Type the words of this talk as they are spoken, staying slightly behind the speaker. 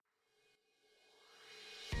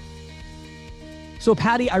So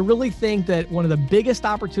Patty, I really think that one of the biggest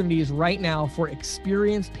opportunities right now for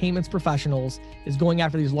experienced payments professionals is going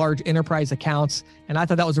after these large enterprise accounts. And I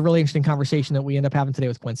thought that was a really interesting conversation that we end up having today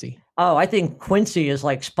with Quincy. Oh, I think Quincy is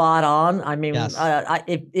like spot on. I mean, Yes.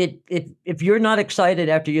 If you're not excited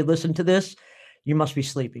after you listen to this, you must be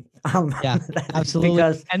sleeping. Yeah, absolutely.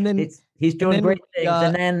 Because and then he's doing great things.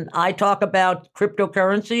 And then I talk about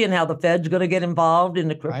cryptocurrency and how the Fed's going to get involved in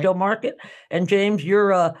the crypto market. And James,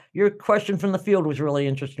 your question from the field was really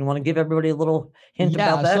interesting. Want to give everybody a little hint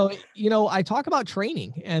about that? So, I talk about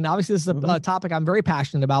training, and obviously this is a topic I'm very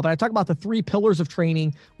passionate about, but I talk about the 3 pillars of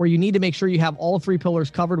training where you need to make sure you have all 3 pillars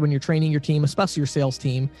covered when you're training your team, especially your sales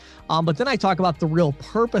team. But then I talk about the real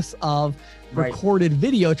purpose of recorded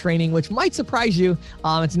video training, which might surprise you.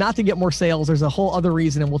 It's not to get more sales. There's a whole other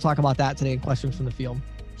reason, and we'll talk about that today in questions from the field.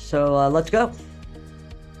 So let's go.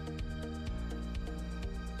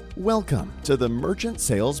 Welcome to the Merchant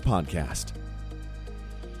Sales Podcast.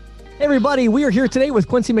 Hey everybody, we are here today with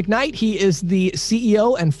Quincy McKnight. He is the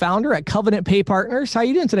CEO and founder at Covenant Pay Partners. How are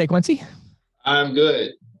you doing today, Quincy? I'm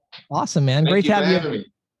good. Awesome, man. Great to have you.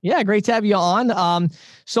 Yeah, great to have you on.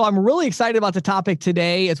 So I'm really excited about the topic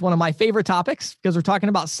today. It's one of my favorite topics because we're talking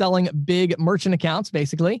about selling big merchant accounts,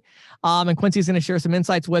 basically. And Quincy's going to share some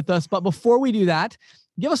insights with us. But before we do that,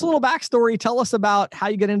 give us a little backstory. Tell us about how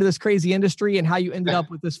you get into this crazy industry and how you ended up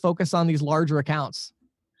with this focus on these larger accounts.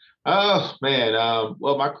 Oh, man.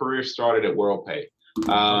 Well, my career started at WorldPay.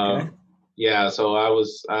 Yeah, so I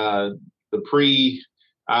was I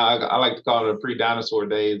like to call it the pre-dinosaur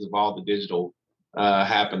days of all the digital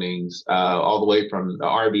happenings, all the way from the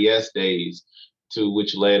RBS days to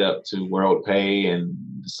which led up to WorldPay, and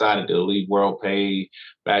decided to leave WorldPay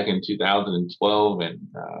back in 2012 and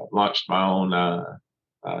launched my own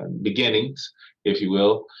beginnings, if you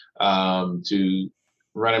will, to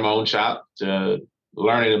running my own shop, to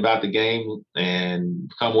learning about the game and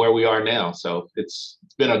become where we are now. So it's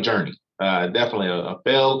been a journey, definitely a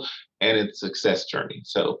fail and a success journey.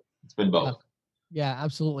 So it's been both. Yeah,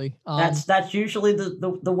 absolutely. That's usually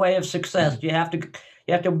the way of success. You have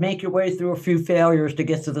to make your way through a few failures to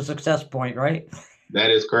get to the success point, right?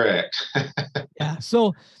 That is correct. Yeah.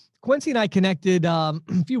 So Quincy and I connected a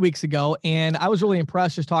few weeks ago, and I was really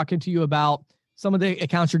impressed just talking to you about some of the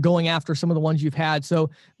accounts you're going after, some of the ones you've had. So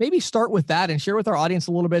maybe start with that and share with our audience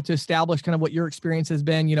a little bit to establish kind of what your experience has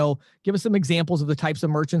been. Give us some examples of the types of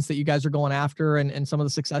merchants that you guys are going after and some of the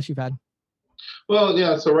success you've had. Well,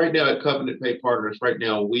 yeah. So right now at Covenant Pay Partners, right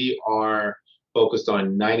now we are focused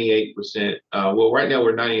on 98%. Right now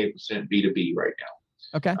we're 98% B2B right now.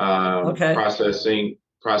 Okay. Processing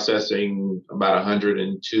about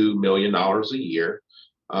 $102 million a year.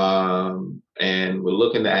 And we're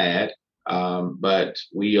looking to add, but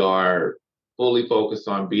we are fully focused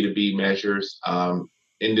on B2B measures,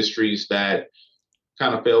 industries that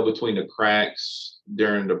kind of fell between the cracks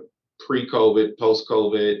during the pre-COVID,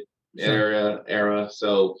 post-COVID era.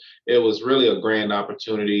 So it was really a grand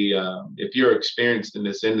opportunity. If you're experienced in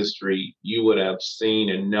this industry, you would have seen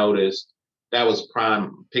and noticed that was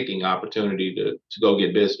prime picking opportunity to go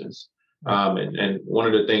get business. And one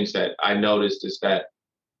of the things that I noticed is that,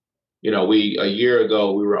 a year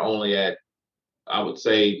ago, we were only at, I would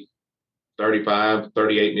say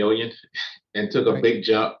 38 million and took a big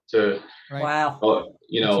jump to, wow,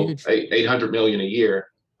 800 million a year,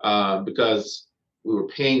 because we were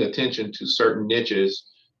paying attention to certain niches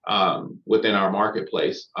within our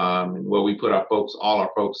marketplace, and where we put all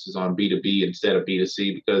our focus is on B2B instead of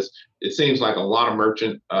B2C, because it seems like a lot of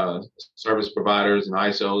merchant service providers and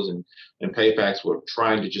ISOs and PayFacs were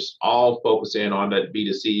trying to just all focus in on that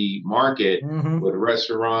B2C market with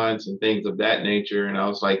restaurants and things of that nature. And I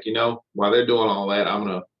was like, while they're doing all that, I'm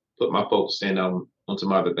going to put my focus in on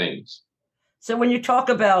some other things. So when you talk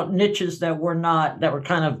about niches that were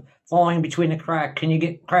kind of falling between the cracks, can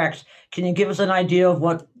you give us an idea of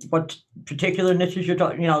what particular niches you're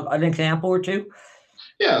talking, an example or two?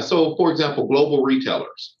 Yeah. So for example, global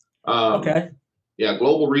retailers. Okay. Yeah.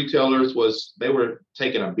 Global retailers they were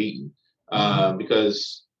taking a beating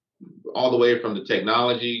because all the way from the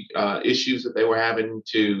technology issues that they were having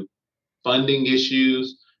to funding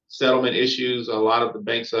issues, settlement issues. A lot of the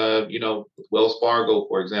banks, Wells Fargo,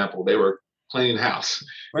 for example, they were cleaning house,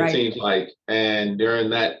 it seems like. And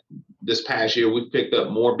during this past year, we picked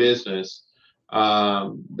up more business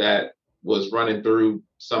that was running through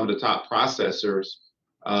some of the top processors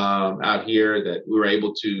out here that we were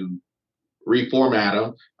able to reformat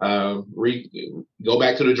them, go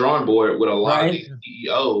back to the drawing board with a lot of these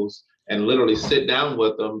CEOs and literally sit down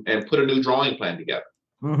with them and put a new drawing plan together.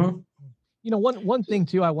 One thing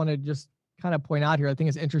too, I want to just kind of point out here, I think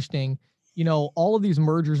is interesting. all of these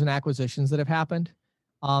mergers and acquisitions that have happened,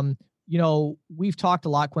 we've talked a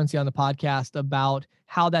lot, Quincy, on the podcast about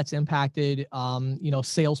how that's impacted,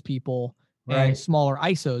 salespeople and smaller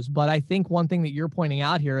ISOs. But I think one thing that you're pointing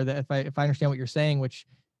out here, that if I understand what you're saying, which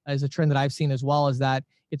is a trend that I've seen as well, is that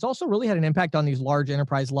it's also really had an impact on these large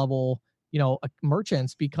enterprise level,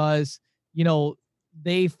 merchants, because,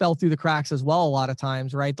 they fell through the cracks as well a lot of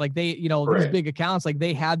times, right? Like they, these big accounts, like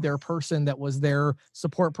they had their person that was their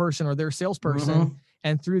support person or their salesperson.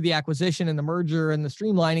 And through the acquisition and the merger and the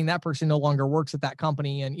streamlining, that person no longer works at that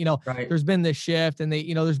company. And, there's been this shift and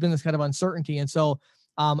there's been this kind of uncertainty. And so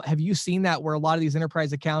have you seen that where a lot of these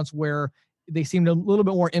enterprise accounts where they seemed a little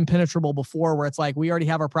bit more impenetrable before, where it's like, we already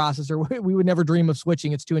have our processor, we would never dream of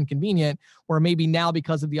switching, it's too inconvenient, or maybe now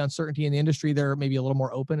because of the uncertainty in the industry, they're maybe a little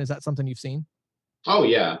more open? Is that something you've seen? Oh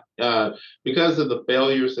yeah, because of the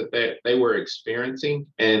failures that they were experiencing,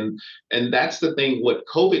 and that's the thing. What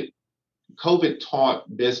COVID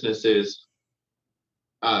taught businesses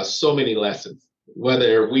so many lessons.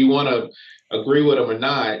 Whether we want to agree with them or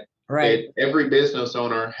not, every business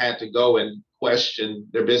owner had to go and question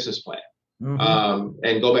their business plan,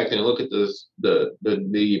 and go back and look at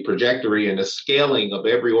the trajectory and the scaling of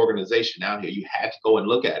every organization out here. You had to go and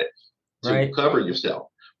look at it to cover yourself.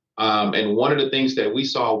 And one of the things that we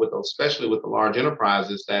saw especially with the large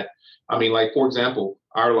enterprises, that, like, for example,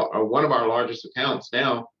 one of our largest accounts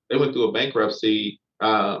now, they went through a bankruptcy,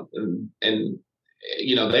 and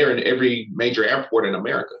they're in every major airport in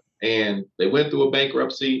America, and they went through a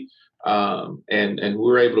bankruptcy, and we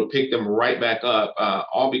were able to pick them right back up,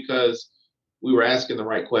 all because we were asking the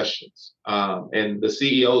right questions. And the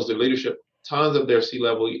CEOs, their leadership, tons of their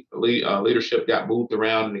C-level leadership got moved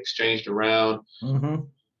around and exchanged around.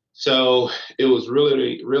 So it was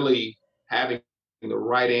really, really having the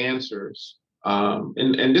right answers.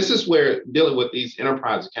 And this is where dealing with these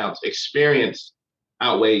enterprise accounts, experience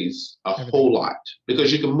outweighs whole lot,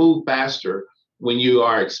 because you can move faster when you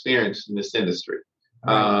are experienced in this industry.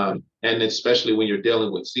 And especially when you're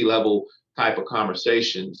dealing with C-level type of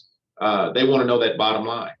conversations, they want to know that bottom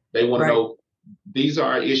line. They want to know, these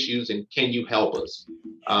are our issues and can you help us?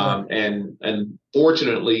 And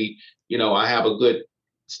fortunately, I have a good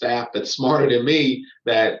staff that's smarter than me,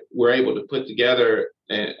 that we're able to put together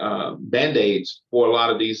Band-Aids for a lot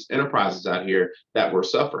of these enterprises out here that were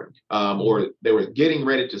suffering, or they were getting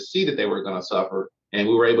ready to see that they were going to suffer, and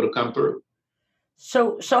we were able to come through.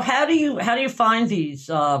 So how do you find these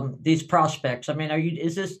prospects?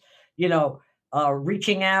 Is this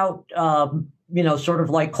reaching out, sort of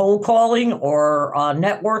like cold calling, or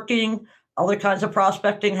networking, other kinds of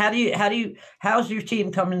prospecting? How's your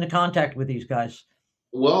team come into contact with these guys?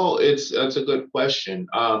 Well, it's a good question.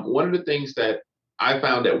 One of the things that I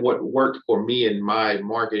found that what worked for me in my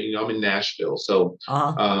market, I'm in Nashville. So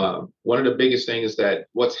one of the biggest things that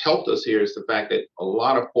what's helped us here is the fact that a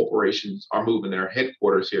lot of corporations are moving their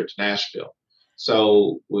headquarters here to Nashville.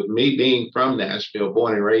 So with me being from Nashville,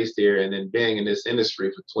 born and raised here, and then being in this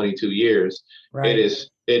industry for 22 years,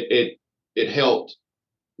 it helped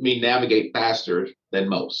me navigate faster than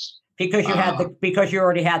most. Because you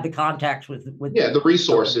already had the contacts with the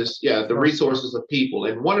resources, the resources of people.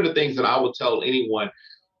 And one of the things that I would tell anyone,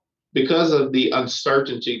 because of the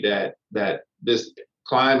uncertainty that this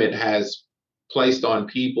climate has placed on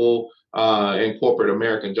people in corporate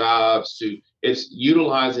American jobs, it's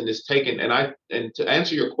utilizing this and to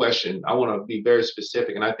answer your question, I want to be very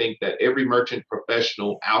specific. And I think that every merchant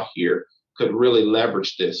professional out here could really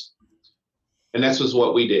leverage this. And this was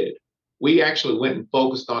what we did. We actually went and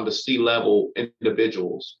focused on the C-level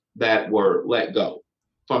individuals that were let go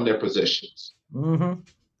from their positions.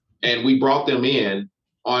 And we brought them in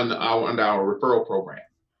on our referral program.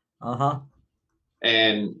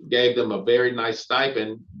 And gave them a very nice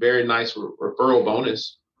stipend, very nice referral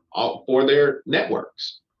bonus for their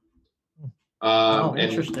networks.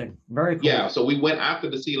 Interesting. Very cool. Yeah, so we went after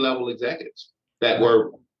the C-level executives that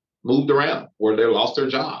were moved around, or they lost their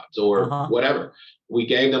jobs, or whatever. We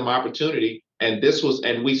gave them opportunity, and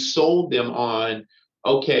we sold them on,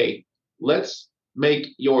 okay, let's make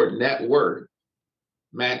your net worth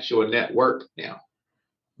match your network now.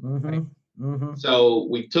 So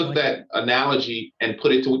we took that analogy and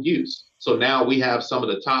put it to use. So now we have some of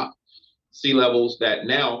the top C-levels that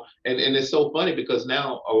now, and it's so funny because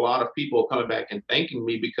now a lot of people are coming back and thanking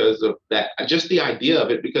me because of that, just the idea of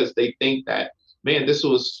it, because they think that, man, this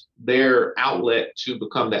was their outlet to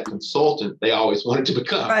become that consultant they always wanted to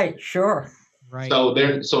become. Right, sure. Right.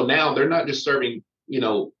 So now they're not just serving,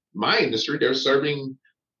 my industry, they're serving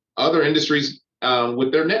other industries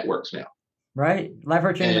with their networks now. Right.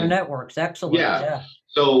 Leveraging their networks. Excellent. Yeah.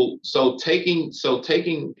 taking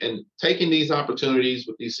these opportunities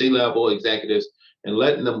with these C-level executives and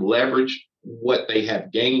letting them leverage what they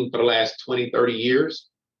have gained for the last 20, 30 years.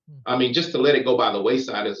 I mean, just to let it go by the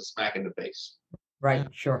wayside is a smack in the face. Right.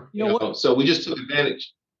 Sure. You know, so we just took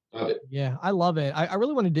advantage of it. Yeah, I love it. I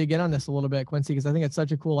really want to dig in on this a little bit, Quincy, because I think it's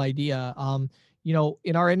such a cool idea. You know,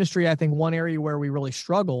 in our industry, I think one area where we really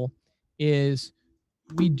struggle is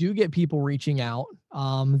we do get people reaching out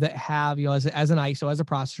that have, you know, as an ISO, as a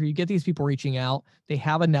processor, you get these people reaching out. They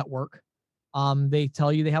have a network. They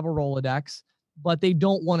tell you they have a Rolodex, but they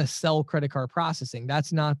don't want to sell credit card processing.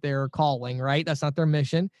 That's not their calling, right? That's not their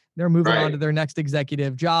mission. They're moving on to their next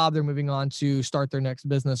executive job. They're moving on to start their next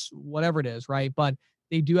business, whatever it is, right? But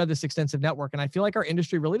they do have this extensive network. And I feel like our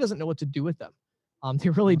industry really doesn't know what to do with them. They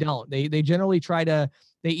really don't. They generally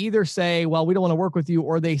they either say, well, we don't want to work with you,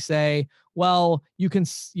 or they say, well, you can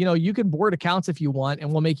board accounts if you want,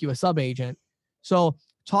 and we'll make you a sub agent. So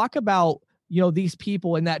talk about, you know, these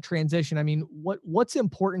people in that transition. I mean, what's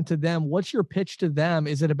important to them? What's your pitch to them?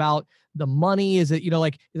 Is it about the money? Is it, you know,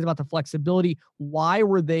 like, is it about the flexibility? Why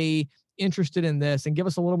were they interested in this? And give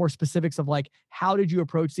us a little more specifics of, like, how did you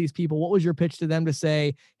approach these people? What was your pitch to them to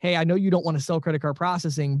say, hey, I know you don't want to sell credit card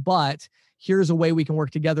processing, but here's a way we can work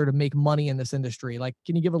together to make money in this industry? Like,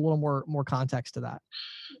 can you give a little more context to that?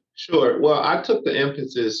 Sure. Well, I took the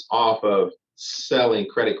emphasis off of selling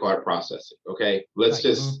credit card processing. Okay. Let's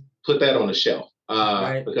just put that on the shelf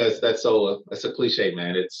because that's a cliche,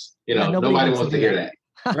 man. It's, you know, nobody wants to hear that.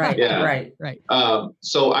 Right. Yeah. Right.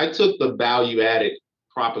 So I took the value added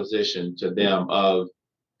proposition to them of,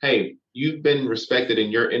 hey, you've been respected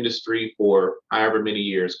in your industry for however many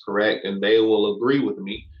years, correct? And they will agree with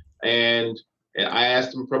me. And I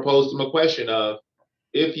proposed them a question of,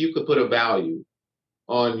 if you could put a value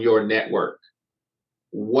on your network,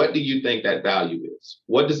 what do you think that value is?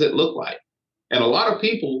 What does it look like? And a lot of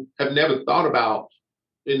people have never thought about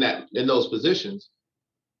in those positions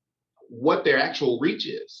what their actual reach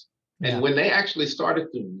is. Yeah. And when they actually started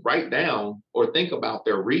to write down or think about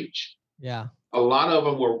their reach, a lot of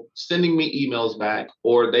them were sending me emails back,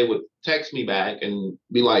 or they would text me back and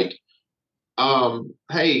be like,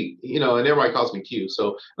 hey, you know, and everybody calls me Q.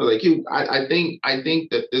 So I was like, Q, I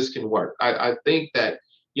think that this can work. I think that,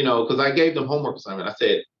 you know, because I gave them homework assignment. I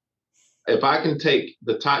said, if I can take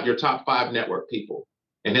your top 5 network people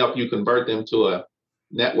and help you convert them to a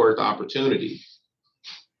net worth opportunity,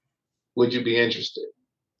 would you be interested?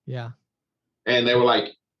 Yeah. And they were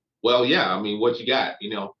like, well, yeah, I mean, what you got?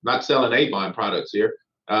 You know, not selling Avon products here.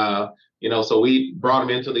 You know, so we brought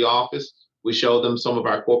them into the office. We showed them some of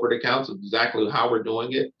our corporate accounts of exactly how we're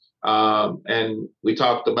doing it. And we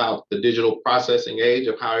talked about the digital processing age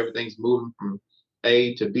of how everything's moving from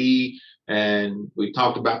A to B. And we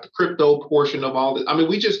talked about the crypto portion of all this. I mean,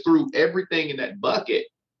 we just threw everything in that bucket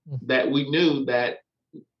that we knew that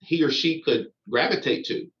he or she could gravitate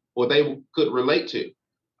to, or they could relate to.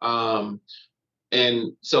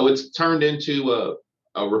 And so it's turned into a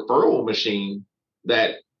referral machine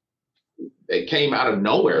that it came out of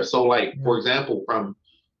nowhere. So, like, for example, from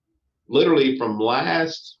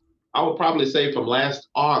last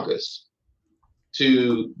August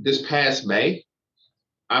to this past May,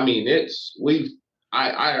 I mean, we've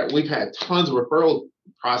had tons of referral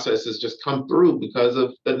processes just come through because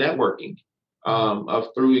of the networking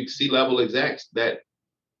through C-level execs that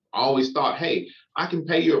always thought, hey, I can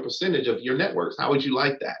pay you a percentage of your networks. How would you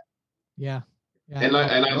like that? Yeah. And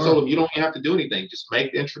I told them, you don't even have to do anything. Just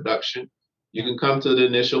make the introduction. You can come to the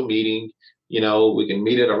initial meeting. You know, we can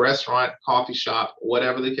meet at a restaurant, coffee shop,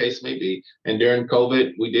 whatever the case may be. And during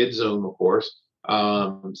COVID, we did Zoom, of course.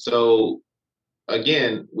 So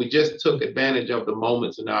again, we just took advantage of the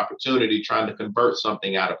moments and the opportunity, trying to convert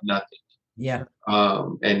something out of nothing. Yeah.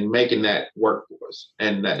 And making that work for us.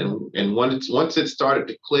 And once it started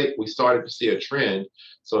to click, we started to see a trend.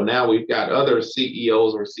 So now we've got other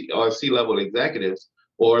CEOs or C-level executives,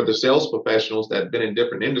 or the sales professionals that have been in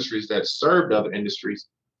different industries that served other industries.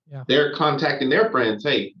 Yeah. They're contacting their friends.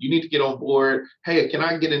 Hey, you need to get on board. Hey, can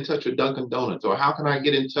I get in touch with Dunkin' Donuts? Or how can I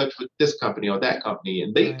get in touch with this company or that company?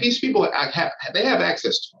 And these people have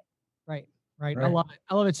access to them. Right.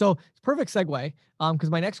 I love it. So it's perfect segue.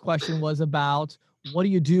 Because my next question was about, what do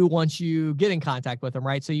you do once you get in contact with them,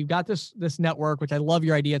 right? So you've got this network, which I love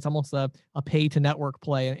your idea. It's almost a pay to network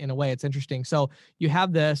play in a way. It's interesting. So you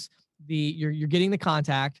have this, you're getting the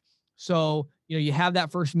contact. So, you know, you have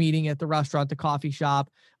that first meeting at the restaurant, the coffee shop.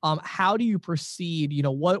 How do you proceed? You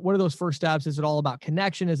know, what are those first steps? Is it all about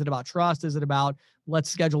connection? Is it about trust? Is it about, let's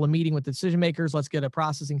schedule a meeting with the decision makers? Let's get a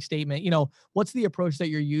processing statement. You know, what's the approach that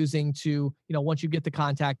you're using to, you know, once you get the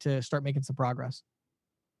contact, to start making some progress?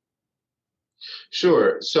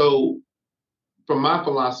 Sure. So from my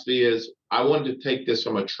philosophy is I wanted to take this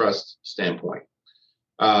from a trust standpoint,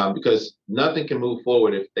 because nothing can move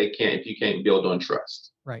forward if you can't build on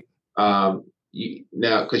trust. Right.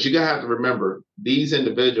 Now, because you gotta have to remember, these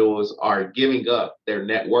individuals are giving up their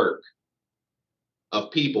network of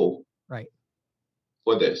people, right,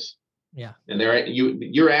 for this. Yeah. And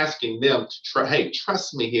you're asking them to hey,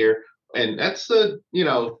 trust me here, and that's a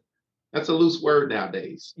loose word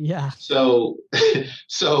nowadays. Yeah. So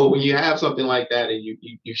when you have something like that and you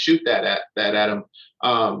shoot that at them,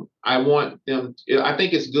 I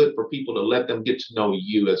think it's good for people to let them get to know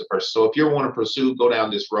you as a person. So if you want to go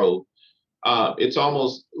down this road, it's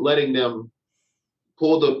almost letting them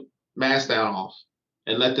pull the mask down off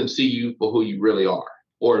and let them see you for who you really are.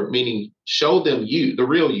 Or meaning show them you, the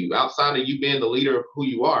real you, outside of you being the leader of who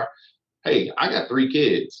you are. Hey, I got 3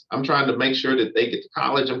 kids. I'm trying to make sure that they get to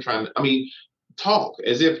college. Talk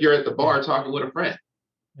as if you're at the bar talking with a friend.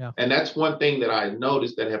 Yeah. And that's one thing that I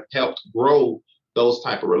noticed that have helped grow those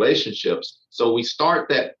type of relationships. So we start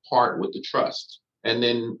that part with the trust. And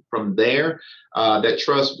then from there, that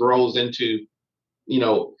trust grows into,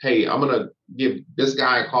 hey, I'm going to give this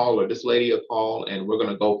guy a call or this lady a call, and we're going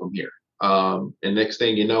to go from here. And next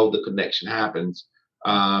thing you know, the connection happens.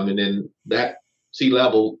 And then that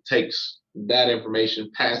C-level takes that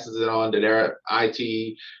information, passes it on to their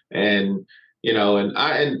IT, and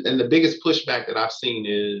the biggest pushback that I've seen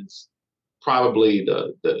is probably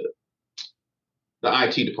the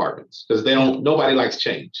IT departments, because nobody likes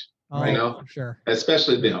change. For sure.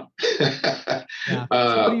 Especially them. Yeah.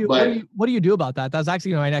 So what do you do about that? That's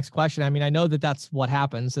actually my next question. I know that's what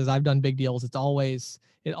happens. As I've done big deals, it always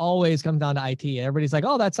comes down to IT. Everybody's like,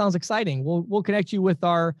 oh, that sounds exciting. We'll connect you with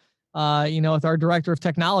our with our director of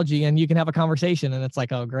technology, and you can have a conversation. And it's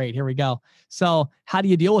like, oh, great, here we go. So how do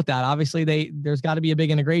you deal with that? Obviously there's got to be a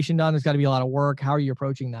big integration done. There's got to be a lot of work. How are you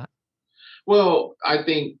approaching that? Well, I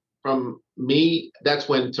think from me, that's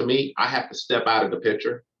when, to me, I have to step out of the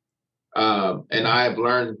picture. And I have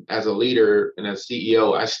learned as a leader and as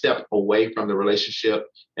CEO, I step away from the relationship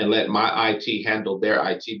and let my IT handle their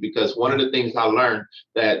IT, because one of the things I learned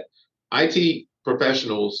that IT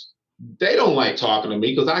professionals, they don't like talking to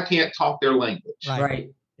me because I can't talk their language. Right.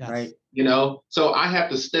 Yes. Right. So I have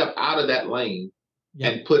to step out of that lane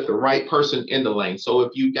and put the right person in the lane. So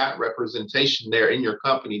if you got representation there in your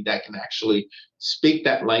company that can actually speak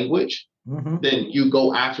that language, then you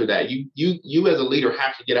go after that. You as a leader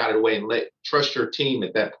have to get out of the way and trust your team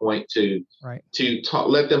at that point to talk,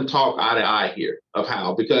 let them talk eye to eye here of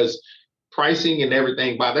how, because pricing and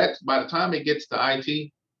everything, by the time it gets to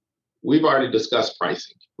IT, we've already discussed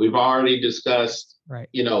pricing. We've already discussed,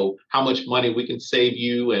 how much money we can save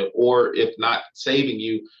you, or if not saving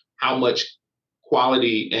you, how much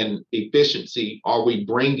quality and efficiency are we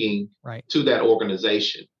bringing to that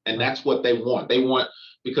organization. And that's what they want. They want,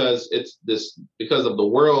 because because of the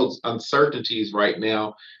world's uncertainties right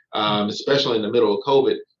now, especially in the middle of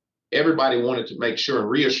COVID, everybody wanted to make sure and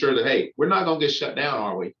reassure that, hey, we're not going to get shut down,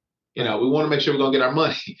 are we? We want to make sure we're going to get our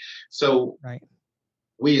money. So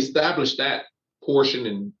we established that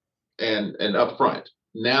portion and up front.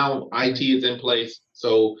 Now IT is in place.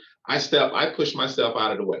 So I push myself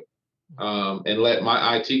out of the way, and let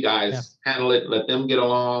my IT guys handle it, let them get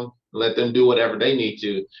along, let them do whatever they need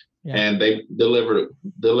to. And they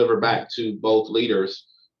deliver back to both leaders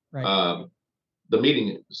the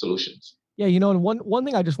meeting solutions. Yeah, and one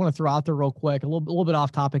thing I just want to throw out there real quick, a little bit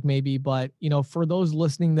off topic maybe, but for those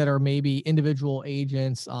listening that are maybe individual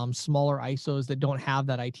agents, smaller ISOs that don't have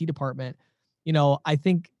that IT department, I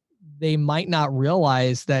think they might not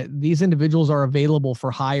realize that these individuals are available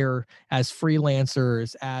for hire as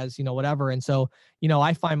freelancers, as whatever. And so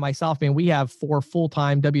I find myself, we have 4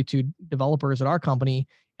 full-time W-2 developers at our company.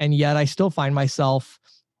 And yet I still find myself,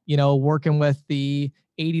 working with the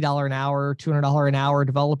 $80 an hour, $200 an hour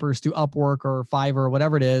developers through Upwork or Fiverr or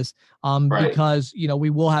whatever it is, because, we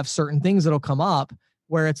will have certain things that'll come up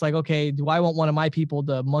where it's like, okay, do I want one of my people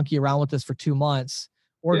to monkey around with this for 2 months?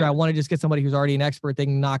 Or do I want to just get somebody who's already an expert? They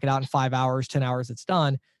can knock it out in 5 hours, 10 hours, it's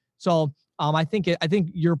done. So I think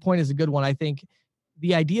your point is a good one. I think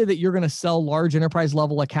the idea that you're going to sell large enterprise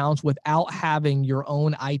level accounts without having your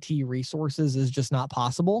own IT resources is just not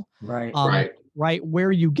possible. Right.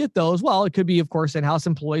 Where you get those, well, it could be, of course, in-house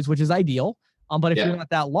employees, which is ideal. But if you're not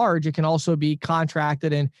that large, it can also be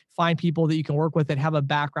contracted, and find people that you can work with that have a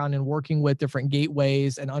background in working with different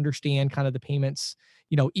gateways and understand kind of the payments,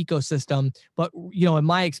 ecosystem. But, in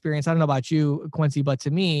my experience, I don't know about you, Quincy, but to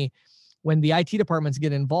me, when the IT departments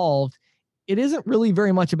get involved, it isn't really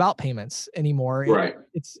very much about payments anymore.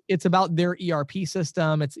 It's about their ERP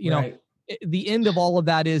system. It's, the end of all of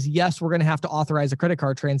that is, yes, we're going to have to authorize a credit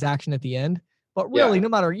card transaction at the end, but really no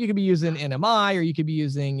matter, you could be using NMI or you could be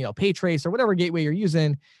using, PayTrace or whatever gateway you're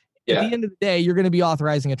using. At the end of the day, you're going to be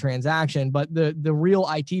authorizing a transaction, but the real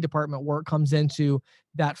IT department work comes into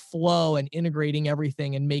that flow and integrating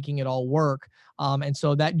everything and making it all work. And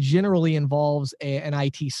so that generally involves an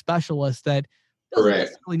IT specialist that doesn't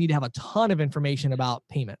necessarily need to have a ton of information about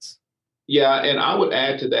payments. Yeah, and I would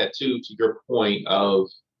add to that too, to your point of,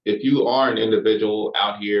 if you are an individual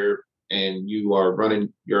out here and you are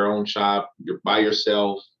running your own shop, you're by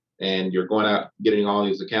yourself and you're going out getting all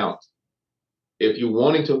these accounts, if you're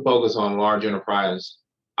wanting to focus on large enterprise,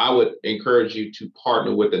 I would encourage you to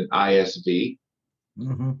partner with an ISV.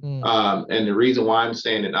 Mm-hmm. And the reason why I'm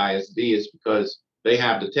saying an ISV is because they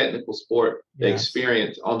have the technical support, the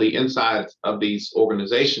experience on the insides of these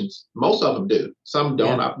organizations. Most of them do. Some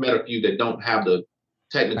don't. I've met a few that don't have the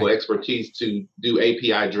technical expertise to do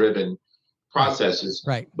API-driven processes.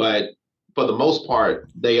 Right. But for the most part,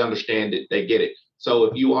 they understand it. They get it. So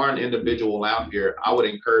if you are an individual out here, I would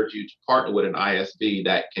encourage you to partner with an ISV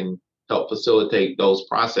that can help facilitate those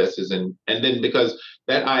processes. And then, because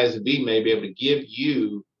that ISV may be able to give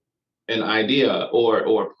you an idea or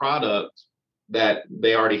a product that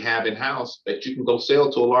they already have in-house that you can go sell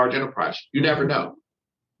to a large enterprise. You never know.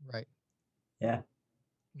 Right. Yeah.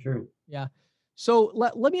 True. Yeah. So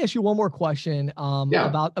let me ask you one more question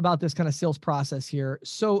about this kind of sales process here.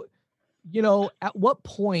 So, at what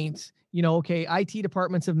point, okay, IT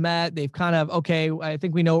departments have met, they've kind of, okay, I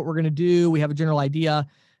think we know what we're going to do. We have a general idea.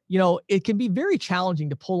 It can be very challenging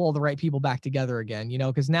to pull all the right people back together again,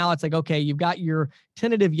 because now it's like, okay, you've got your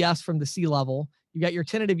tentative yes from the C-level, you got your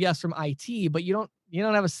tentative yes from IT, but you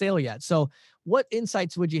don't have a sale yet. So what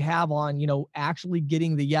insights would you have on, actually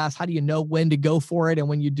getting the yes? How do you know when to go for it? And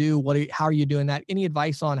when you do, how are you doing that? Any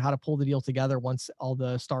advice on how to pull the deal together once all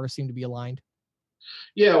the stars seem to be aligned?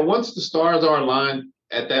 Yeah, once the stars are aligned,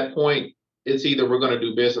 at that point, it's either we're going to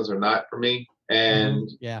do business or not for me. And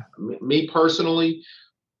me personally,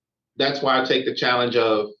 that's why I take the challenge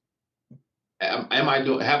of, have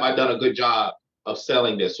I done a good job of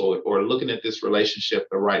selling this or looking at this relationship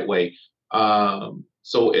the right way?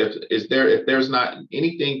 So if there's not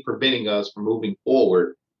anything preventing us from moving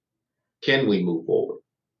forward, can we move forward?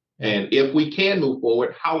 And if we can move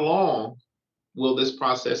forward, how long will this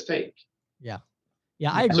process take? Yeah.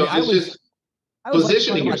 Yeah, I agree. So it's just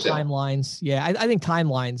positioning yourself. Timelines. Yeah, I think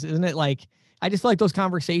timelines, isn't it? Like, I just feel like those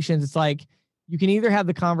conversations, it's like, you can either have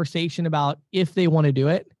the conversation about if they want to do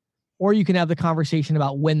it, or you can have the conversation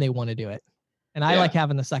about when they want to do it. And I like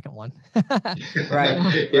having the second one.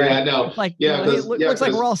 Right. Yeah, I know. It's like, looks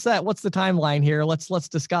like we're all set. What's the timeline here? Let's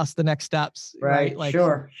discuss the next steps. Right. Like,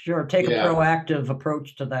 sure. Take a proactive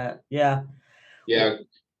approach to that. Yeah. Yeah.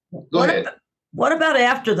 Go ahead. What about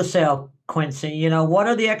after the sale, Quincy? What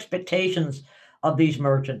are the expectations of these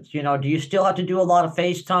merchants? Do you still have to do a lot of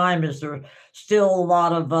FaceTime? Is there still a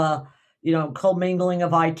lot of, commingling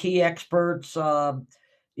of IT experts? Are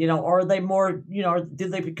they more, do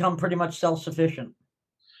they become pretty much self-sufficient?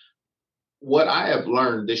 What I have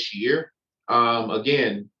learned this year,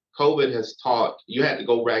 again, COVID has taught, you had to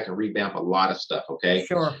go back and revamp a lot of stuff, okay?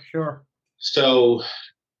 Sure. So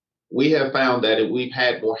we have found that we've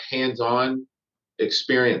had more hands-on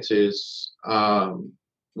experiences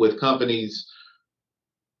with companies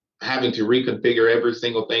having to reconfigure every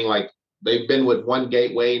single thing. Like, they've been with one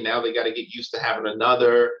gateway, now they got to get used to having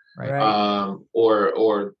another. Right.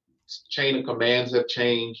 Or chain of commands have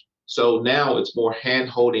changed. So now it's more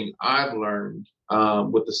hand-holding, I've learned,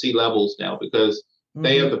 with the C-levels now, because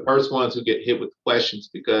they are the first ones who get hit with questions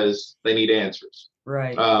because they need answers.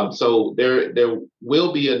 Right. So there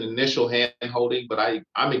will be an initial hand-holding, but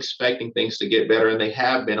I'm expecting things to get better, and they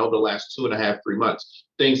have been over the last 2.5, 3 months.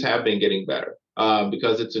 Things have been getting better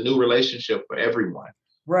because it's a new relationship for everyone.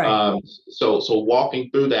 Right. So walking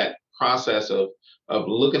through that process of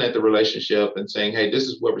looking at the relationship and saying, hey, this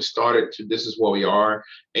is where we started to, this is where we are.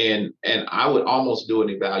 And I would almost do an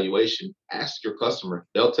evaluation. Ask your customer.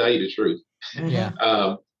 They'll tell you the truth. Yeah.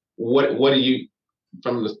 What do you,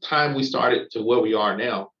 from the time we started to where we are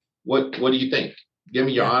now, what do you think? Give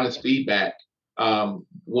me your honest feedback.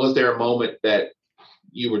 Was there a moment that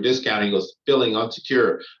you were discounting or feeling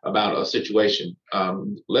insecure about a situation?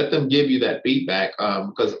 Let them give you that feedback,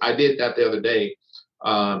 because I did that the other day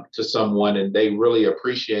to someone, and they really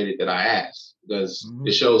appreciated that I asked, because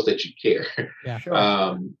it shows that you care. Yeah,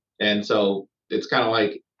 sure. And so it's kind of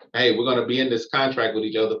like, hey, we're going to be in this contract with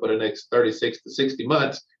each other for the next 36 to 60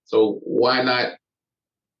 months. So why not,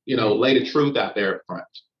 lay the truth out there up front?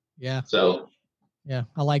 Yeah. So. Yeah,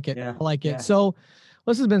 I like it. Yeah. I like it. Yeah. So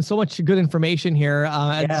This has been so much good information here.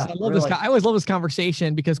 I love this. I always love this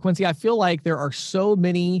conversation because, Quincy, I feel like there are so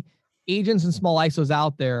many agents and small ISOs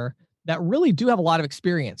out there that really do have a lot of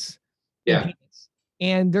experience. Yeah.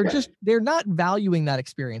 And they're not valuing that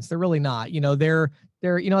experience. They're really not. They're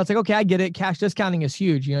it's like, okay, I get it. Cash discounting is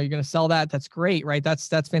huge. You're going to sell that. That's great, right? That's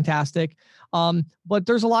fantastic. But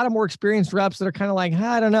there's a lot of more experienced reps that are kind of like,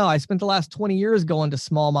 I don't know. I spent the last 20 years going to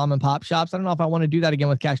small mom and pop shops. I don't know if I want to do that again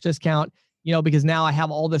with cash discount, because now I have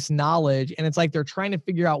all this knowledge, and it's like they're trying to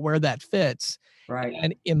figure out where that fits. Right.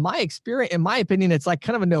 And in my opinion, it's like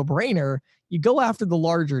kind of a no-brainer. You go after the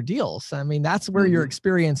larger deals. I mean, that's where your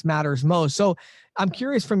experience matters most. So I'm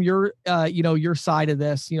curious from your, your side of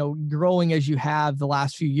this, growing as you have the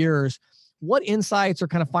last few years, what insights or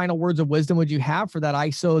kind of final words of wisdom would you have for that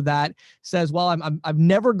ISO that says, well, I've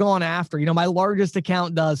never gone after, my largest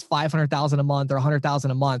account does 500,000 a month or 100,000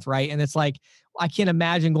 a month. Right. And it's like, I can't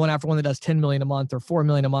imagine going after one that does 10 million a month or 4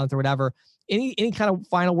 million a month or whatever. Any kind of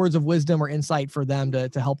final words of wisdom or insight for them to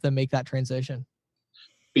help them make that transition?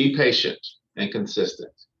 Be patient and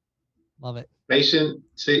consistent. Love it. Patience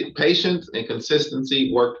and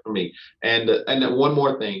consistency worked for me. And one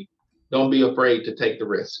more thing, don't be afraid to take the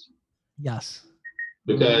risk. Yes.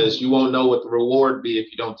 Because you won't know what the reward be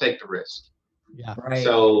if you don't take the risk. Yeah. Right.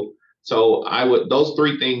 So those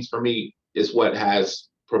three things for me is what has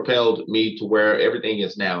propelled me to where everything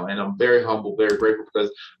is now. And I'm very humble, very grateful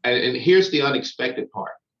because, and here's the unexpected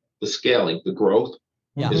part, the scaling, the growth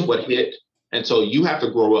is what hit. And so you have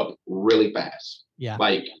to grow up really fast. Yeah.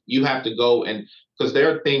 Like you have to go because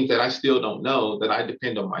there are things that I still don't know that I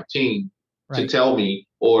depend on my team to tell me,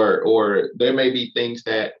 or there may be things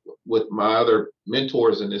that with my other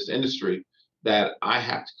mentors in this industry that I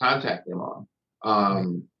have to contact them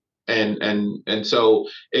on. And so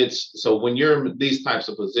so when you're in these types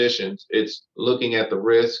of positions, it's looking at the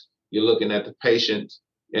risk, you're looking at the patience,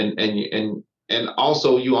 and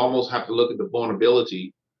also you almost have to look at the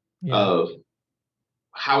vulnerability of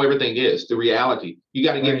how everything is, the reality. You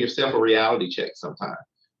got to give yourself a reality check sometime.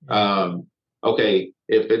 Okay,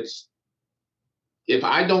 if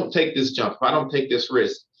I don't take this jump, if I don't take this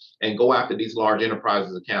risk and go after these large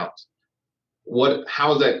enterprises accounts,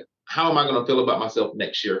 how am I going to feel about myself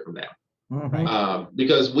next year from now?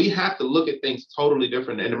 Because we have to look at things totally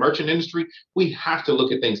different. In the merchant industry, we have to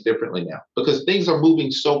look at things differently now because things are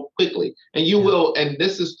moving so quickly. And and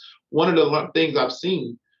this is one of the things I've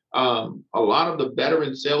seen. A lot of the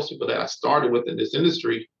veteran salespeople that I started with in this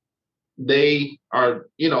industry, they are,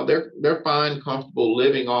 they're fine, comfortable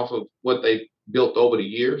living off of what they've built over the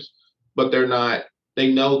years, but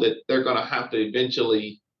they know that they're going to have to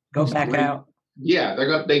eventually go back out. Yeah,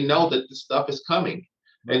 they know that the stuff is coming.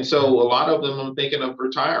 And so a lot of them are thinking of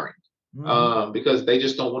retiring because they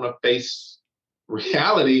just don't want to face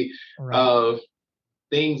reality of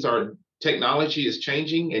technology is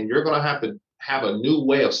changing, and you're going to have a new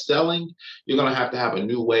way of selling. You're going to have a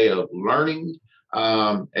new way of learning.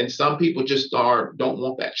 And some people just don't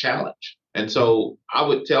want that challenge. And so I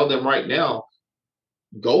would tell them right now,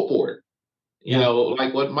 go for it.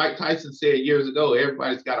 Like what Mike Tyson said years ago,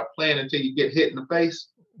 everybody's got a plan until you get hit in the face.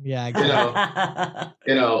 Yeah.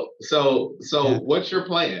 Exactly. So what's your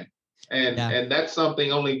plan? And that's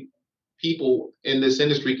something only people in this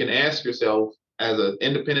industry can ask yourself as an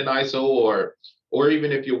independent ISO or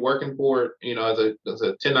even if you're working for, as a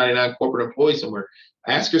 1099 corporate employee somewhere,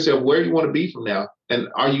 ask yourself, where do you want to be from now? And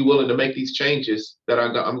are you willing to make these changes that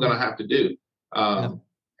I'm going to have to do?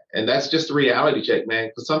 And that's just a reality check, man,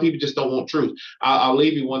 because some people just don't want truth. I'll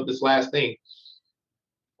leave you this last thing.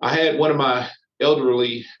 I had one of my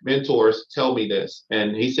elderly mentors tell me this,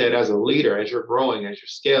 and he said, as a leader, as you're growing, as you're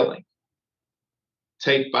scaling,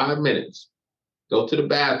 take 5 minutes, go to the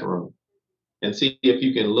bathroom, and see if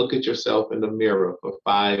you can look at yourself in the mirror for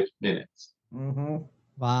 5 minutes. Wow.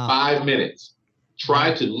 5 minutes.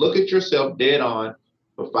 Try to look at yourself dead on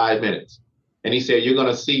for 5 minutes. And he said, you're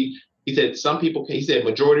going to see, he said,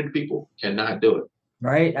 majority of the people cannot do it.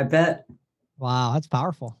 Right. I bet. Wow. That's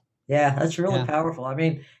powerful. Yeah, that's really powerful. I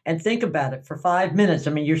mean, and think about it for 5 minutes.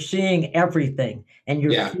 I mean, you're seeing everything and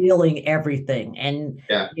you're feeling everything. And,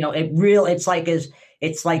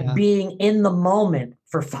 it's like being in the moment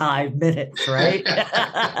for 5 minutes, right?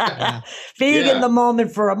 Being in the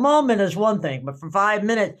moment for a moment is one thing, but for 5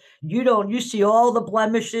 minutes, you see all the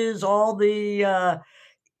blemishes, all the,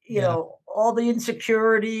 all the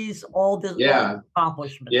insecurities, all the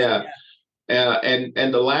accomplishments.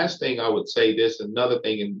 And the last thing I would say another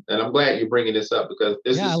thing, and I'm glad you're bringing this up because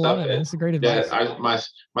this is stuff that's a great advice.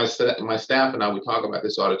 My staff and I, we talk about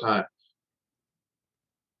this all the time.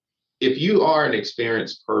 If you are an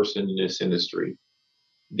experienced person in this industry,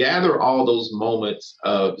 gather all those moments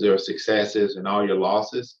of their successes and all your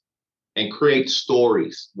losses and create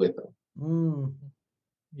stories with them.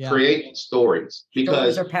 Yeah. Create stories,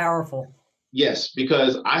 because stories are powerful. Yes,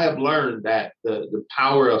 because I have learned that the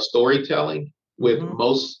power of storytelling with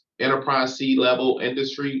most enterprise C-level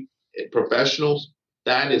industry professionals,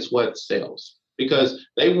 that is what sells, because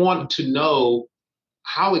they want to know,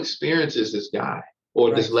 how experienced is this guy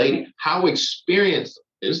or this lady? How experienced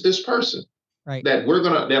is this person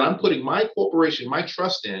that I'm putting my corporation, my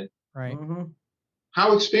trust in? Right.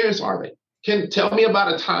 How experienced are they? Can tell me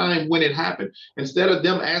about a time when it happened. Instead of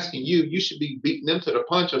them asking you, you should be beating them to the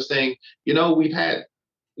punch of saying,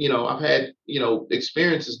 I've had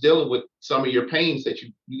experiences dealing with some of your pains that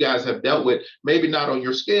you guys have dealt with, maybe not on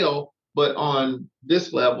your scale, but on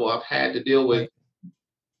this level, I've had to deal with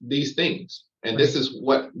these things. And this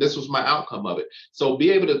was my outcome of it. So be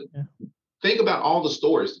able to think about all the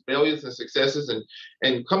stories, failures and successes,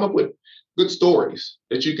 and come up with good stories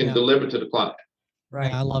that you can deliver to the client.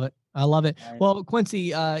 Right. I love it. Right. Well,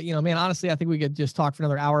 Quincy, man, honestly, I think we could just talk for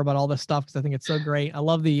another hour about all this stuff, because I think it's so great. I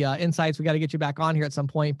love the insights. We got to get you back on here at some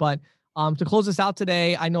point. But to close this out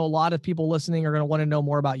today, I know a lot of people listening are going to want to know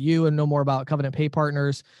more about you and know more about Covenant Pay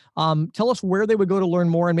Partners. Tell us where they would go to learn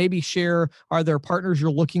more, and maybe share, are there partners you're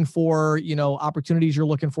looking for, opportunities you're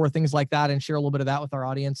looking for, things like that, and share a little bit of that with our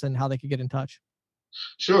audience and how they could get in touch.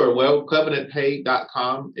 Sure. Well,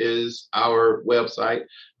 covenantpay.com is our website.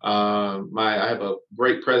 I have a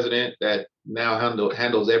great president that now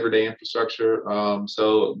handles everyday infrastructure.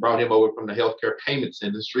 So brought him over from the healthcare payments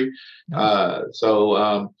industry. Nice.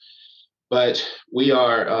 But we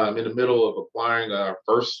are in the middle of having our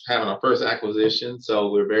first acquisition. So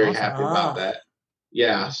we're very happy about that.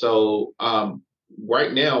 Yeah. So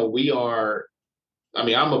right now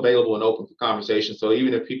I'm available and open for conversation. So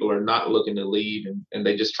even if people are not looking to leave and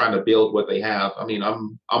they're just trying to build what they have,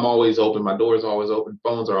 I'm always open. My door is always open.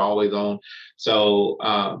 Phones are always on. So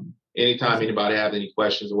anytime anybody has any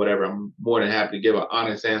questions or whatever, I'm more than happy to give an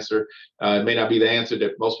honest answer. It may not be the answer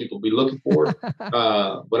that most people be looking for, but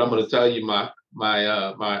I'm going to tell you my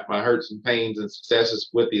hurts and pains and successes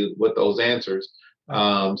with those answers.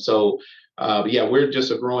 We're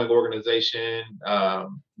just a growing organization.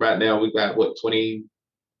 Right now, we've got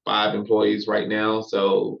 25 employees right now.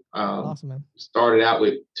 So awesome, man. Started out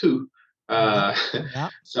with 2.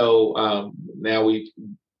 So now we've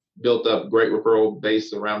built up great referral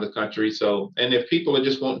base around the country. So, and if people are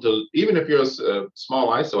just wanting to, even if you're a small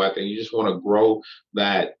ISO out there, you just want to grow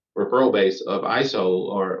that referral base of ISO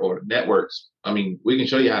or networks, we can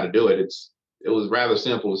show you how to do it. It was rather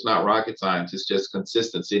simple. It's not rocket science. It's just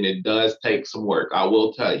consistency, and it does take some work. I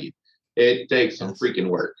will tell you, it takes some freaking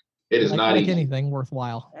work. It is not easy. Anything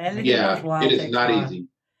worthwhile. It is not easy.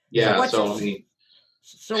 Yeah. So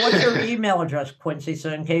what's your email address, Quincy?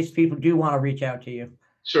 So in case people do want to reach out to you.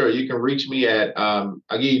 Sure. You can reach me at, I'll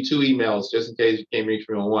give you 2 emails just in case you can't reach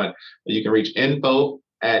me on one. You can reach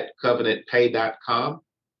info@covenantpay.com.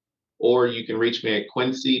 Or you can reach me at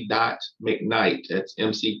quincy.mcnight, that's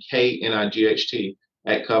MCKNIGHT,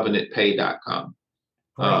 @covenantpay.com.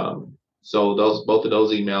 So both of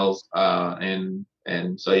those emails,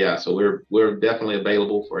 so we're definitely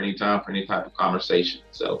available for any time, for any type of conversation.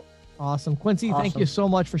 So awesome. Quincy, thank you so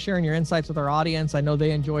much for sharing your insights with our audience. I know they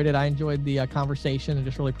enjoyed it. I enjoyed the conversation, and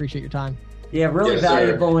just really appreciate your time. Yeah, really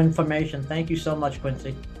valuable information. Thank you so much,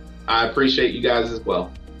 Quincy. I appreciate you guys as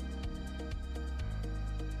well.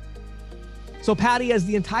 So, Patty, as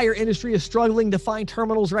the entire industry is struggling to find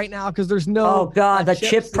terminals right now because there's no the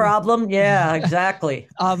chip problem. Yeah, exactly.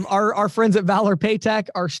 Our friends at Valor Paytech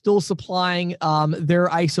are still supplying their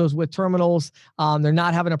ISOs with terminals. They're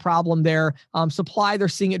not having a problem there. Supply, they're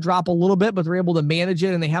seeing it drop a little bit, but they're able to manage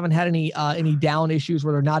it, and they haven't had any down issues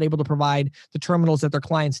where they're not able to provide the terminals that their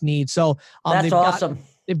clients need. So that's awesome.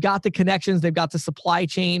 They've got the connections. They've got the supply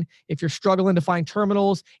chain. If you're struggling to find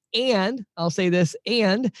terminals, and I'll say this,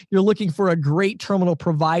 and you're looking for a great terminal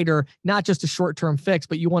provider, not just a short-term fix,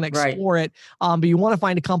 but you want to explore it, but you want to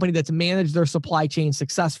find a company that's managed their supply chain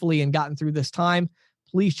successfully and gotten through this time,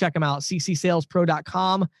 please check them out.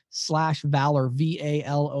 ccsalespro.com/Valor,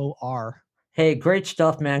 VALOR. Hey, great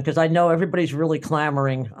stuff, man, because I know everybody's really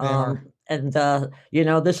clamoring. And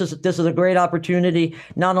this is a great opportunity,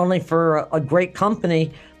 not only for a great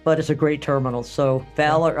company, but it's a great terminal. So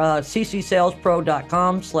Valor,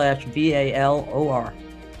 ccsalespro.com/VALOR.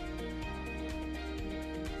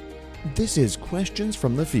 This is Questions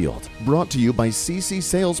from the Field, brought to you by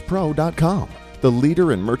ccsalespro.com, the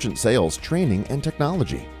leader in merchant sales training and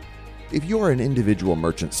technology. If you are an individual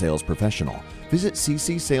merchant sales professional, visit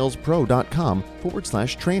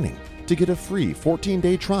ccsalespro.com/training to get a free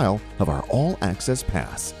 14-day trial of our all-access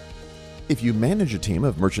pass. If you manage a team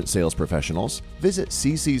of merchant sales professionals, visit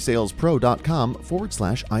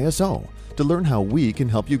ccsalespro.com/ISO to learn how we can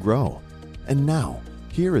help you grow. And now,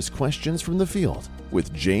 here is Questions from the Field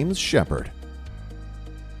with James Shepard.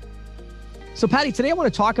 So, Patty, today I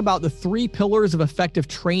want to talk about the 3 pillars of effective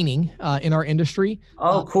training in our industry.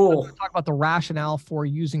 Oh, cool. I want to talk about the rationale for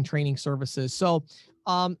using training services. So,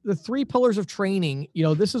 the 3 pillars of training,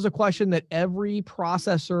 this is a question that every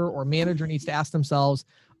processor or manager needs to ask themselves.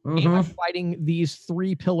 Am I providing these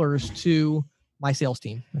 3 pillars to my sales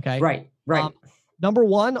team? Okay. Right. Number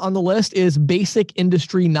 1 on the list is basic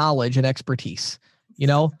industry knowledge and expertise.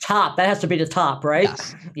 Top. That has to be the top, right?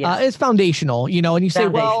 Yes. Yeah. It's foundational, and you say,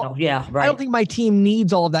 well, yeah, right. I don't think my team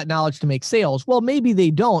needs all of that knowledge to make sales. Well, maybe they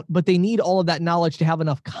don't, but they need all of that knowledge to have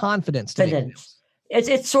enough confidence to make sales.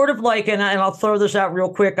 It's sort of like, and I'll throw this out real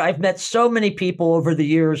quick. I've met so many people over the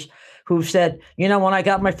years who've said, when I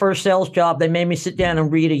got my first sales job, they made me sit down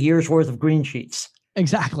and read a year's worth of green sheets.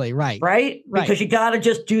 Exactly. Right. Because you got to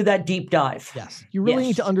just do that deep dive. Yes. You really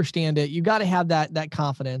need to understand it. You got to have that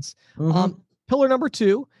confidence. Pillar number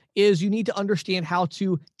 2 is you need to understand how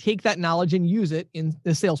to take that knowledge and use it in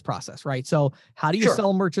the sales process, right? So how do you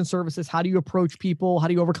sell merchant services? How do you approach people? How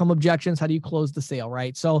do you overcome objections? How do you close the sale,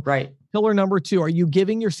 right? So pillar number 2, are you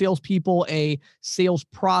giving your salespeople a sales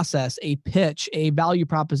process, a pitch, a value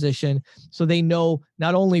proposition, so they know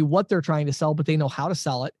not only what they're trying to sell, but they know how to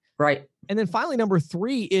sell it? Right. And then finally, number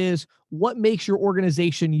 3 is what makes your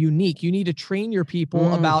organization unique. You need to train your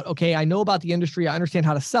people about, okay, I know about the industry, I understand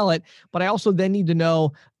how to sell it, but I also then need to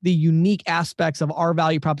know the unique aspects of our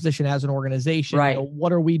value proposition as an organization. Right.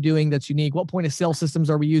 What are we doing that's unique? What point of sale systems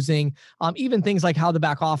are we using? Even things like how the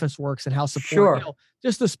back office works and how support,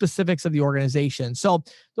 just the specifics of the organization. So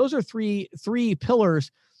those are three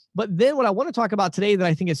pillars. But then what I want to talk about today that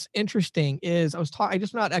I think is interesting is I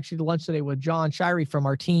just went out actually to lunch today with John Shirey from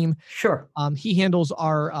our team. Sure. He handles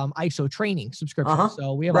our ISO training subscription.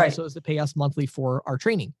 So we have ISOs that pay us monthly for our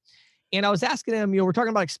training. And I was asking him, we're talking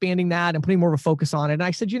about expanding that and putting more of a focus on it. And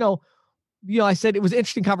I said, I said it was an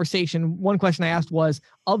interesting conversation. One question I asked was,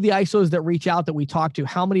 of the ISOs that reach out that we talk to,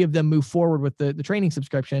 how many of them move forward with the training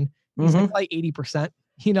subscription? He's like 80%.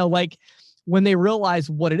 When they realize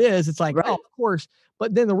what it is, it's like, oh, of course.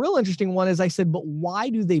 But then the real interesting one is I said, but why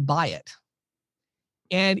do they buy it?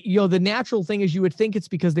 And, the natural thing is you would think it's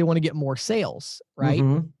because they want to get more sales, right?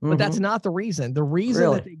 But that's not the reason. The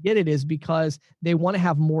reason that they get it is because they want to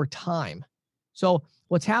have more time. So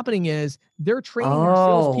what's happening is they're training their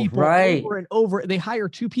salespeople over and over. They hire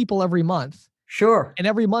 2 people every month. Sure. And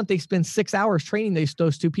every month they spend 6 hours training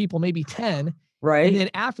those 2 people, maybe 10. Right. And then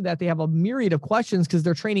after that, they have a myriad of questions because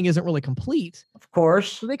their training isn't really complete. Of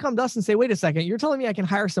course. So they come to us and say, wait a second, you're telling me I can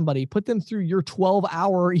hire somebody, put them through your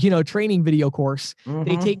 12-hour, training video course.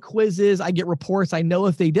 They take quizzes. I get reports. I know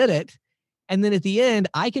if they did it. And then at the end,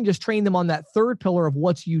 I can just train them on that 3rd pillar of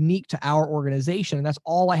what's unique to our organization. And that's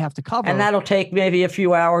all I have to cover. And that'll take maybe a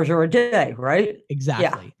few hours or a day, right?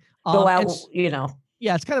 Exactly. Yeah. Go out,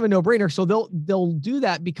 Yeah, it's kind of a no-brainer. So they'll do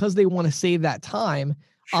that because they want to save that time.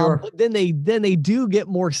 Sure. But then they do get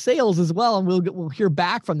more sales as well, and we'll hear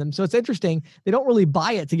back from them. So it's interesting. They don't really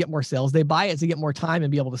buy it to get more sales. They buy it to get more time and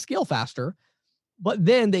be able to scale faster. But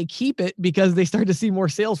then they keep it because they start to see more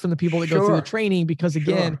sales from the people that go through the training because,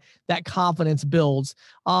 again, that confidence builds.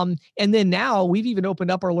 And then now we've even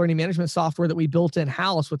opened up our learning management software that we built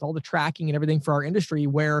in-house with all the tracking and everything for our industry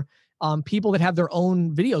where people that have their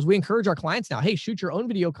own videos, we encourage our clients now, hey, shoot your own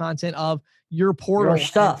video content of your portal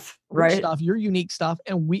stuff, your unique stuff.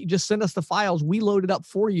 And we just send us the files. We load it up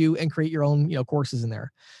for you and create your own, courses in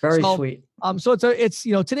there. Very sweet. So it's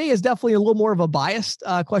today is definitely a little more of a biased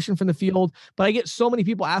question from the field, but I get so many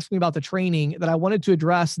people asking me about the training that I wanted to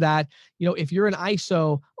address that, if you're an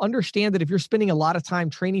ISO, understand that if you're spending a lot of time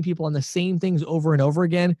training people on the same things over and over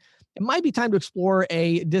again, it might be time to explore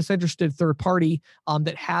a disinterested third party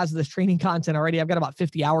that has this training content already. I've got about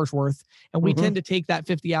 50 hours worth, and we tend to take that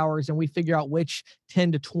 50 hours and we figure out which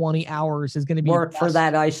 10 to 20 hours is going to be work for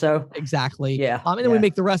that ISO. Exactly. Yeah. And then we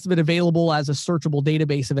make the rest of it available as a searchable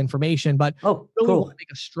database of information. But really want to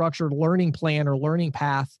make a structured learning plan or learning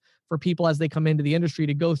path for people as they come into the industry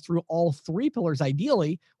to go through all 3 pillars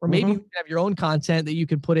ideally, or maybe you have your own content that you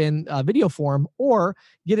can put in video form, or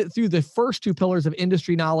get it through the first 2 pillars of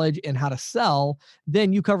industry knowledge and how to sell.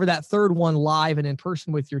 Then you cover that 3rd one live and in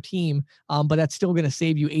person with your team. But that's still going to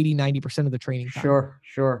save you 80-90% of the training time.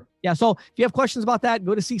 Sure. Yeah. So if you have questions about that,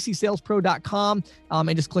 go to ccsalespro.com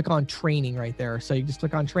and just click on training right there. So you just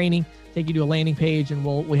click on training, take you to a landing page, and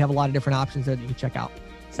we have a lot of different options there that you can check out.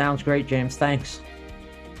 Sounds great, James. Thanks.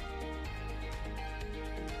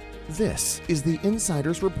 This is the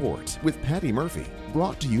Insider's Report with Patty Murphy,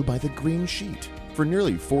 brought to you by The Green Sheet. For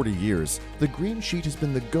nearly 40 years, The Green Sheet has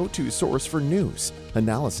been the go-to source for news,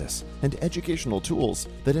 analysis, and educational tools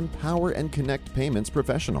that empower and connect payments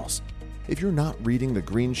professionals. If you're not reading The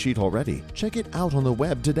Green Sheet already, check it out on the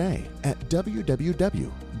web today at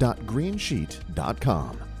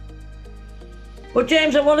www.greensheet.com. Well,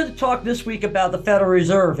 James, I wanted to talk this week about the Federal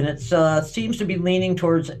Reserve, and it seems to be leaning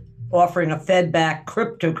towards offering a Fed-backed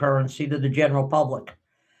cryptocurrency to the general public.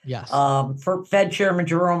 Yes. For Fed Chairman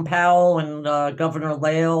Jerome Powell and Governor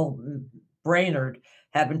Lael Brainerd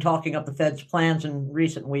have been talking up the Fed's plans in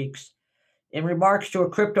recent weeks. In remarks to a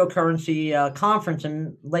cryptocurrency conference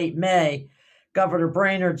in late May, Governor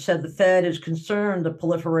Brainerd said the Fed is concerned the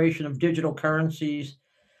proliferation of digital currencies,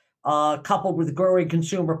 coupled with growing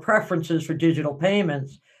consumer preferences for digital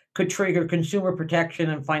payments, could trigger consumer protection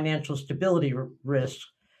and financial stability risks,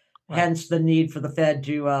 hence the need for the Fed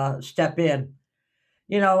to step in.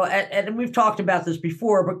 You know, and we've talked about this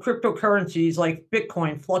before, but cryptocurrencies like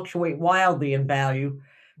Bitcoin fluctuate wildly in value,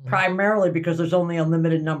 primarily because there's only a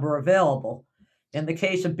limited number available. In the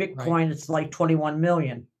case of Bitcoin, it's like 21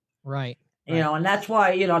 million. Right. You know, and that's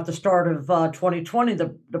why, you know, at the start of 2020,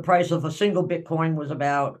 the price of a single Bitcoin was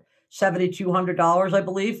about $7,200, I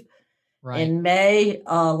believe. Right. In May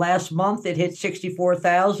last month, it hit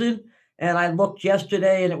 64,000. And I looked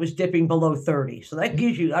yesterday and it was dipping below 30. So that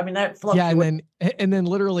gives you, I mean, that fluctuates. Yeah, and then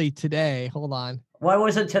literally today, hold on. Why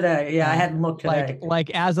was it today? Yeah, I hadn't looked today.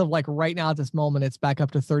 Like as of like right now at this moment, it's back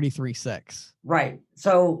up to 33.6. Right.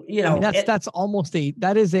 So, you know, I mean, that's almost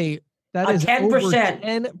that is 10%.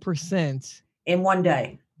 10% in one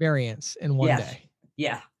day. Variance in one day.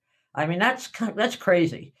 Yeah. I mean, that's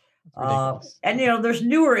crazy. And, you know, there's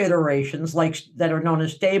newer iterations like that are known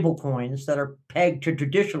as stable coins that are pegged to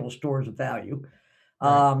traditional stores of value.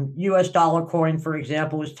 Right. US dollar coin, for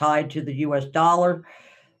example, is tied to the US dollar.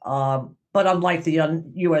 But unlike the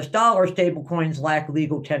US dollar, stable coins lack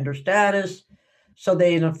legal tender status. So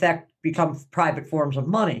they, in effect, become private forms of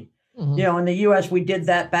money. Mm-hmm. You know, in the US, we did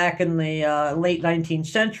that back in the late 19th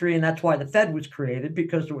century. And that's why the Fed was created,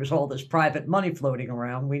 because there was all this private money floating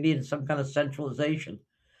around. We needed some kind of centralization.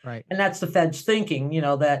 Right. And that's the Fed's thinking, you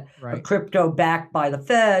know, that a crypto backed by the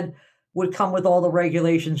Fed would come with all the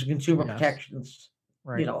regulations and consumer protections,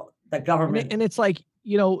 you know, that government. And it's like,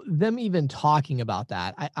 you know, them even talking about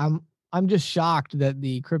that. I'm just shocked that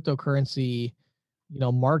the cryptocurrency, you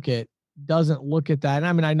know, market doesn't look at that. And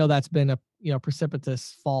I mean, I know that's been a, you know,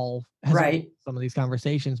 precipitous fall, some of these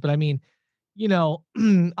conversations, but I mean, you know,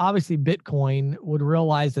 obviously Bitcoin would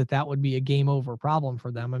realize that would be a game over problem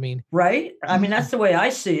for them. I mean, I mean, that's the way I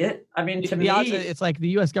see it. I mean, to me, it's like the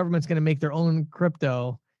US government's going to make their own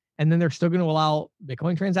crypto and then they're still going to allow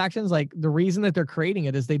Bitcoin transactions. Like the reason that they're creating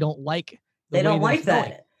it is they don't like that.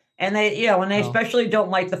 Going. And they, you know, and they especially don't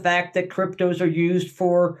like the fact that cryptos are used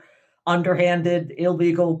for underhanded,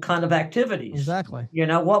 illegal kind of activities. Exactly. You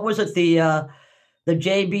know, what was it? The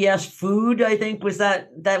JBS Food, I think, was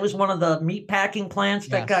that was one of the meat packing plants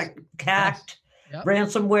that got hacked,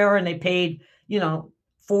 ransomware, and they paid, you know,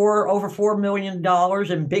 over $4 million in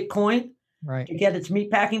Bitcoin to get its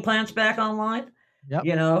meat packing plants back online. Yep.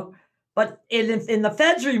 You know, but in the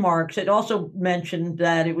Fed's remarks, it also mentioned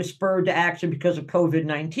that it was spurred to action because of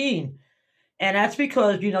COVID-19. And that's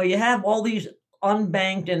because, you know, you have all these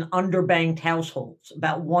unbanked and underbanked households,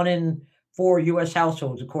 about 1 in 4 U.S.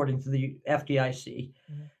 households, according to the FDIC.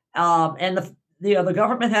 Mm-hmm. And the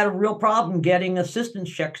government had a real problem getting assistance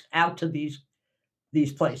checks out to these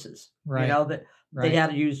places. Right. You know, that they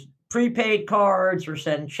had to use prepaid cards or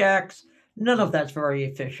send checks. None of that's very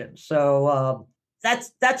efficient. So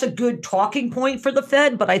that's a good talking point for the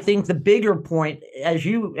Fed. But I think the bigger point, as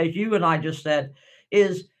you and I just said,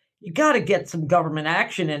 is you got to get some government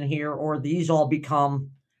action in here, or these all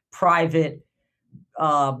become private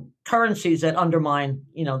currencies that undermine,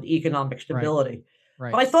 you know, the economic stability.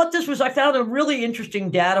 Right. But I thought I found a really interesting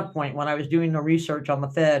data point when I was doing the research on the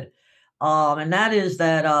Fed. And that is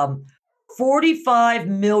that 45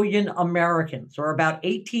 million Americans, or about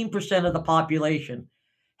 18% of the population,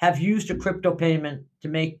 have used a crypto payment to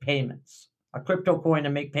make payments, a crypto coin to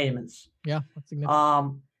make payments. Yeah, that's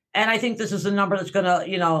significant. And I think this is a number that's going to,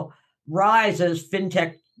 you know, rise as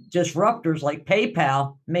fintech disruptors like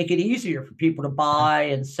PayPal make it easier for people to buy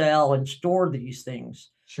and sell and store these things.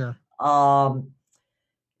 Sure. And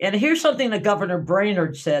here's something that Governor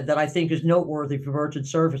Brainerd said that I think is noteworthy for merchant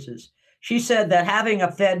services. She said that having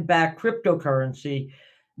a Fed-backed cryptocurrency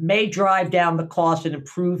may drive down the cost and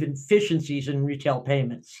improve efficiencies in retail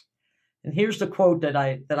payments. And here's the quote that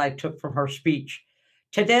I took from her speech.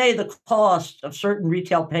 today the cost of certain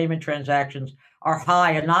retail payment transactions are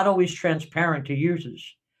high and not always transparent to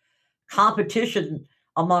users. Competition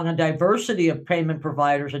among a diversity of payment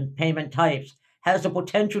providers and payment types has the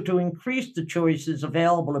potential to increase the choices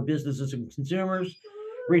available to businesses and consumers,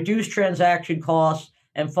 reduce transaction costs,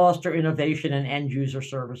 and foster innovation in end user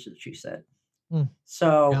services, she said.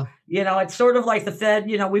 So, it's sort of like the Fed,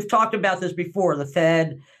 we've talked about this before, the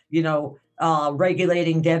Fed,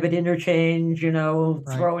 regulating debit interchange,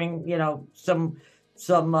 throwing, some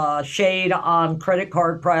shade on credit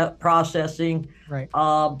card processing. Right.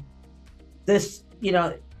 This,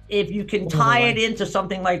 if you can tie it into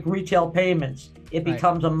something like retail payments, it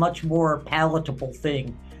becomes a much more palatable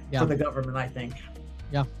thing for the government, I think.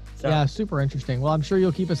 Yeah. So. Yeah, super interesting. Well, I'm sure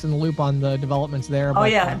you'll keep us in the loop on the developments there. Oh,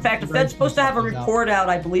 yeah. In fact, the Fed's supposed to have a report out,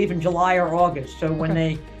 I believe, in July or August. So when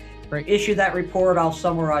they issue that report, I'll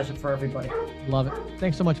summarize it for everybody. Love it.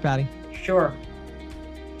 Thanks so much, Patty. Sure.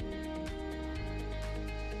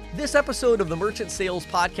 This episode of the Merchant Sales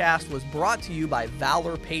Podcast was brought to you by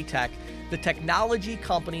Valor Paytech, the technology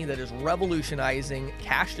company that is revolutionizing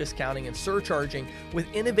cash discounting and surcharging with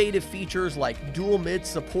innovative features like dual mid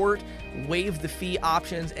support, waive the fee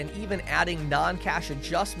options, and even adding non-cash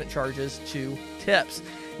adjustment charges to tips.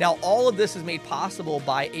 Now, all of this is made possible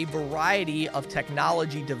by a variety of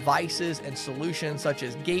technology devices and solutions such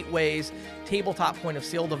as gateways, tabletop point of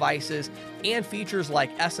sale devices, and features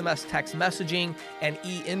like SMS text messaging and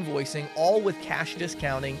e-invoicing, all with cash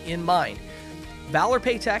discounting in mind. Valor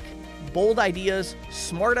Paytech, bold ideas,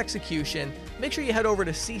 smart execution. Make sure you head over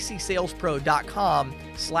to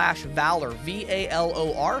ccsalespro.com/Valor,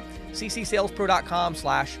 V-A-L-O-R,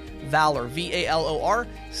 ccsalespro.com/Valor, V-A-L-O-R.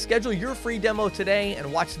 Schedule your free demo today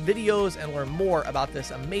and watch videos and learn more about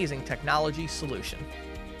this amazing technology solution.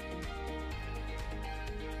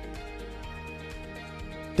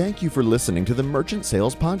 Thank you for listening to the Merchant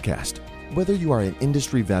Sales Podcast. Whether you are an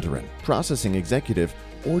industry veteran, processing executive,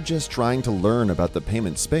 or just trying to learn about the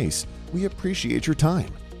payment space, we appreciate your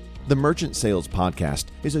time. The Merchant Sales Podcast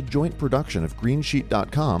is a joint production of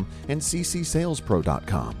Greensheet.com and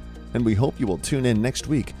ccsalespro.com, and we hope you will tune in next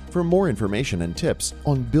week for more information and tips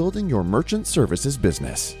on building your merchant services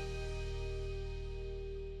business.